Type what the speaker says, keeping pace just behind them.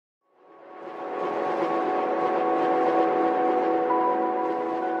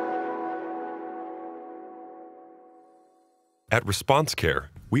At ResponseCare,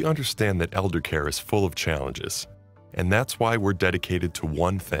 we understand that elder care is full of challenges, and that's why we're dedicated to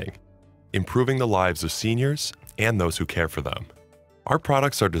one thing: improving the lives of seniors and those who care for them. Our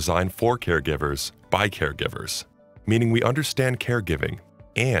products are designed for caregivers by caregivers, meaning we understand caregiving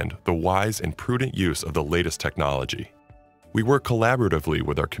and the wise and prudent use of the latest technology. We work collaboratively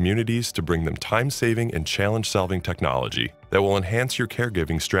with our communities to bring them time-saving and challenge-solving technology that will enhance your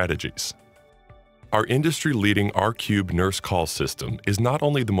caregiving strategies. Our industry-leading RCube nurse call system is not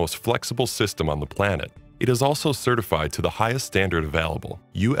only the most flexible system on the planet, it is also certified to the highest standard available,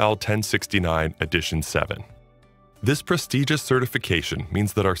 UL 1069 Edition 7. This prestigious certification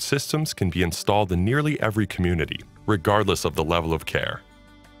means that our systems can be installed in nearly every community, regardless of the level of care.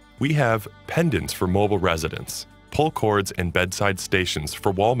 We have pendants for mobile residents, pull cords and bedside stations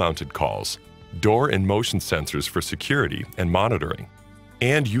for wall-mounted calls, door and motion sensors for security and monitoring,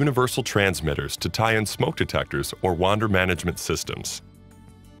 and universal transmitters to tie in smoke detectors or wander management systems.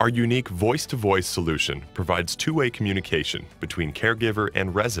 Our unique voice-to-voice solution provides two-way communication between caregiver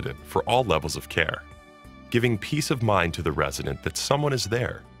and resident for all levels of care, giving peace of mind to the resident that someone is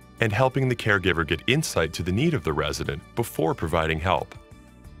there and helping the caregiver get insight to the need of the resident before providing help.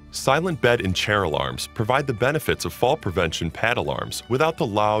 Silent bed and chair alarms provide the benefits of fall prevention pad alarms without the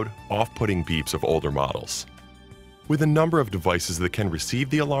loud, off-putting beeps of older models. With a number of devices that can receive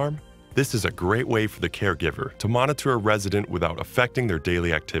the alarm, this is a great way for the caregiver to monitor a resident without affecting their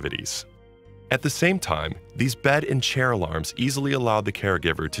daily activities. At the same time, these bed and chair alarms easily allow the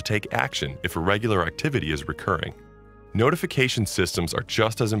caregiver to take action if irregular activity is recurring. Notification systems are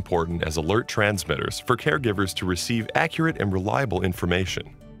just as important as alert transmitters for caregivers to receive accurate and reliable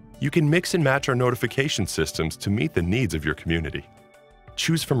information. You can mix and match our notification systems to meet the needs of your community.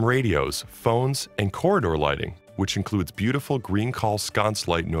 Choose from radios, phones, and corridor lighting, which includes beautiful green call sconce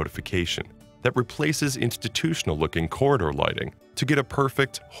light notification that replaces institutional-looking corridor lighting to get a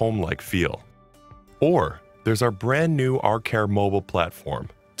perfect home-like feel. Or there's our brand new RCare mobile platform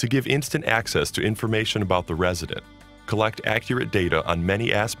to give instant access to information about the resident, collect accurate data on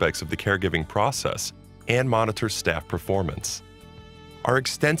many aspects of the caregiving process, and monitor staff performance. Our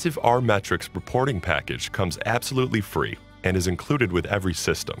extensive R-Metrics reporting package comes absolutely free and is included with every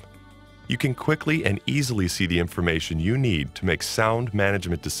system. You can quickly and easily see the information you need to make sound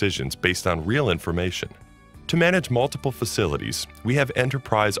management decisions based on real information. To manage multiple facilities, we have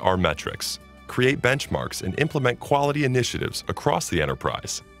Enterprise R-Metrics, create benchmarks, and implement quality initiatives across the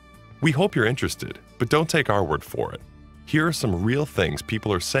enterprise. We hope you're interested, but don't take our word for it. Here are some real things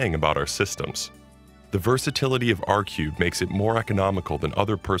people are saying about our systems. The versatility of RCube makes it more economical than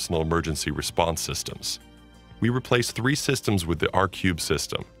other personal emergency response systems. We replaced 3 systems with the RCube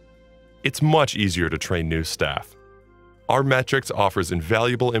system. It's much easier to train new staff. R-Metrics offers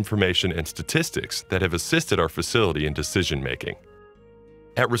invaluable information and statistics that have assisted our facility in decision-making.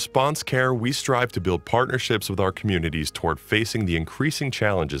 At ResponseCare, we strive to build partnerships with our communities toward facing the increasing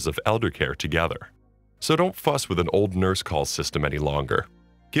challenges of elder care together. So don't fuss with an old nurse call system any longer.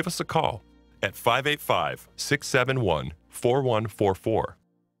 Give us a call at 585-671-4144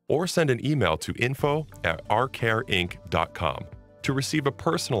 or send an email to info@rcareinc.com to receive a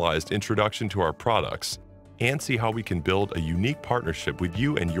personalized introduction to our products and see how we can build a unique partnership with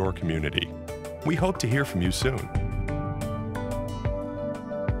you and your community. We hope to hear from you soon.